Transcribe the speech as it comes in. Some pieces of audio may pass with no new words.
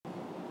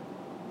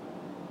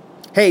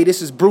Hey,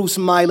 this is Bruce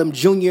Milam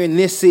Jr., and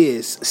this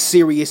is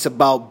Serious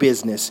About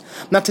Business.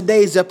 Now,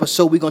 today's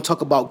episode, we're going to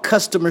talk about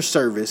customer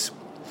service.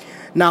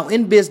 Now,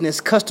 in business,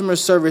 customer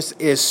service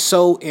is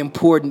so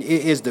important.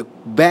 It is the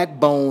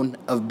backbone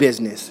of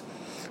business,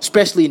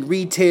 especially in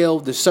retail,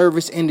 the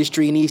service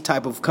industry, and these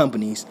type of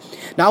companies.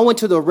 Now, I went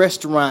to the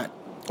restaurant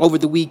over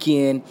the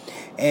weekend,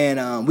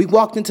 and we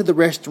walked into the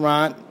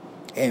restaurant,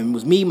 and it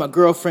was me, my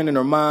girlfriend, and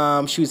her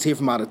mom. She was here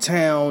from out of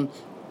town,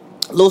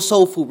 a little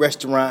soul food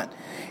restaurant.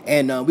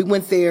 And we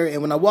went there,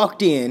 and when I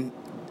walked in,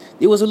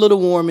 it was a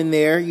little warm in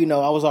there. You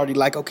know, I was already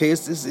like, okay,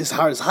 it's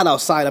hot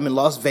outside. I'm in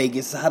Las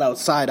Vegas. It's hot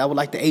outside. I would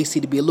like the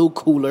AC to be a little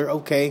cooler,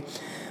 okay?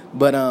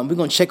 But we're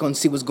going to check on and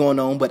see what's going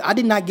on. But I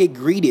did not get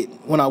greeted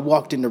when I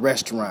walked in the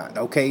restaurant,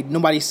 okay?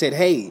 Nobody said,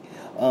 hey,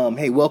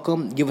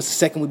 welcome. Give us a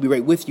second. We'll be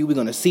right with you. We're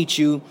going to seat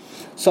you.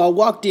 So I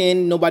walked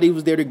in. Nobody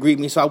was there to greet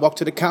me. So I walked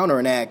to the counter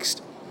and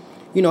asked,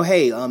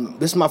 hey,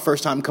 this is my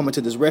first time coming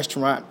to this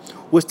restaurant.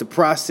 What's the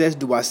process?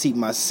 Do I seat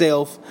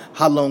myself?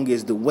 How long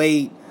is the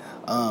wait?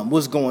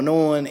 What's going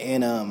on?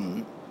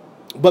 And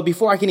but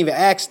before I can even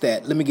ask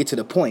that, let me get to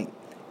the point,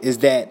 is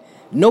that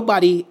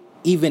nobody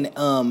even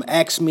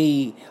asked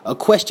me a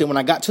question when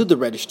I got to the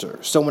register.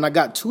 So when I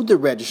got to the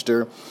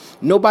register,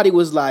 nobody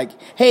was like,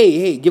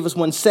 hey, give us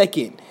 1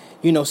 second.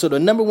 So the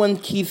number one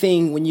key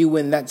thing when you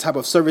in that type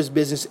of service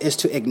business is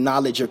to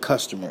acknowledge your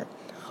customer.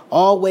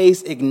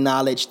 Always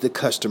acknowledge the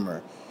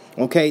customer,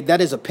 okay?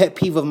 That is a pet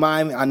peeve of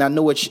mine, and I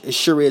know it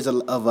sure is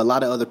of a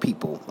lot of other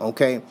people,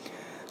 okay?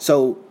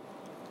 So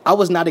I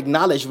was not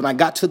acknowledged when I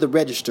got to the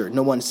register.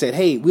 No one said,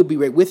 hey, we'll be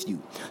right with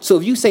you. So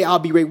if you say, I'll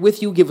be right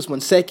with you, give us 1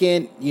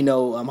 second,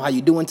 how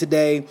you doing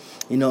today?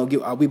 We'll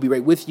be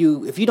right with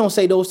you. If you don't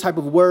say those type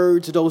of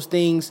words, those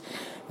things,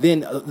 then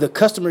the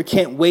customer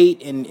can't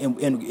wait and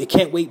it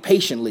can't wait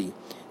patiently.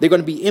 They're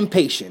going to be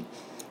impatient.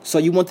 So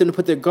you want them to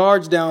put their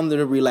guards down,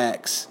 to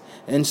relax.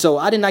 And so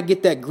I did not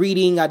get that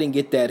greeting. I didn't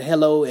get that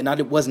hello, and I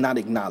was not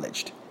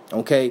acknowledged.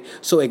 Okay,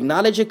 so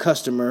acknowledge your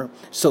customer.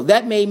 So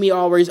that made me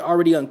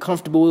already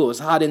uncomfortable. It was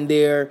hot in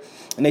there,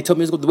 and they told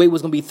me the wait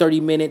was going to be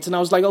 30 minutes. And I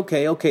was like,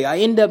 okay. I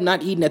ended up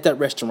not eating at that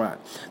restaurant.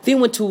 Then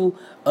went to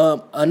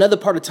another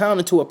part of town,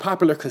 into a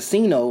popular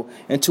casino,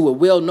 into a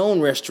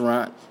well-known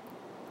restaurant.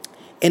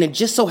 And it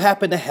just so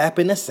happened to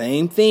happen the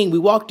same thing. We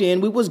walked in,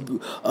 no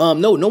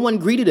one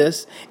greeted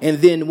us. And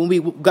then when we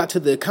got to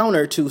the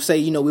counter to say,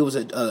 it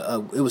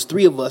was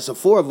 3 of us or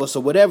 4 of us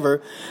or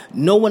whatever,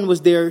 no one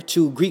was there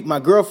to greet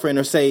my girlfriend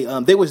or say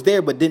they was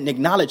there but didn't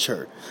acknowledge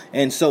her.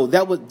 And so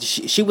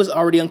she was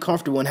already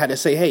uncomfortable and had to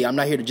say, hey, I'm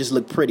not here to just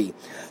look pretty.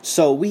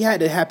 So we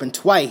had it happen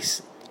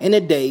twice in a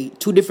day,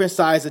 2 different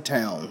sides of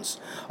towns.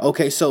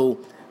 Okay, so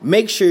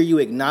make sure you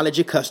acknowledge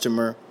your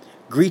customer,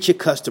 greet your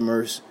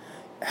customers,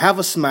 have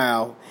a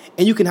smile,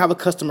 and you can have a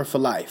customer for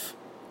life.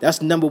 That's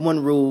the number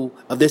 1 rule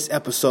of this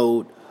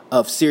episode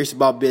of Serious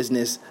About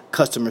Business,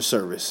 customer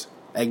service.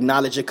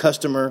 Acknowledge your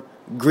customer,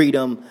 greet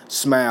them,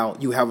 smile,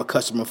 you have a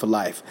customer for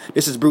life.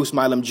 This is Bruce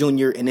Milam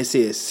Jr., and this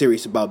is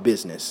Serious About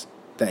Business.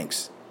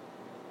 Thanks.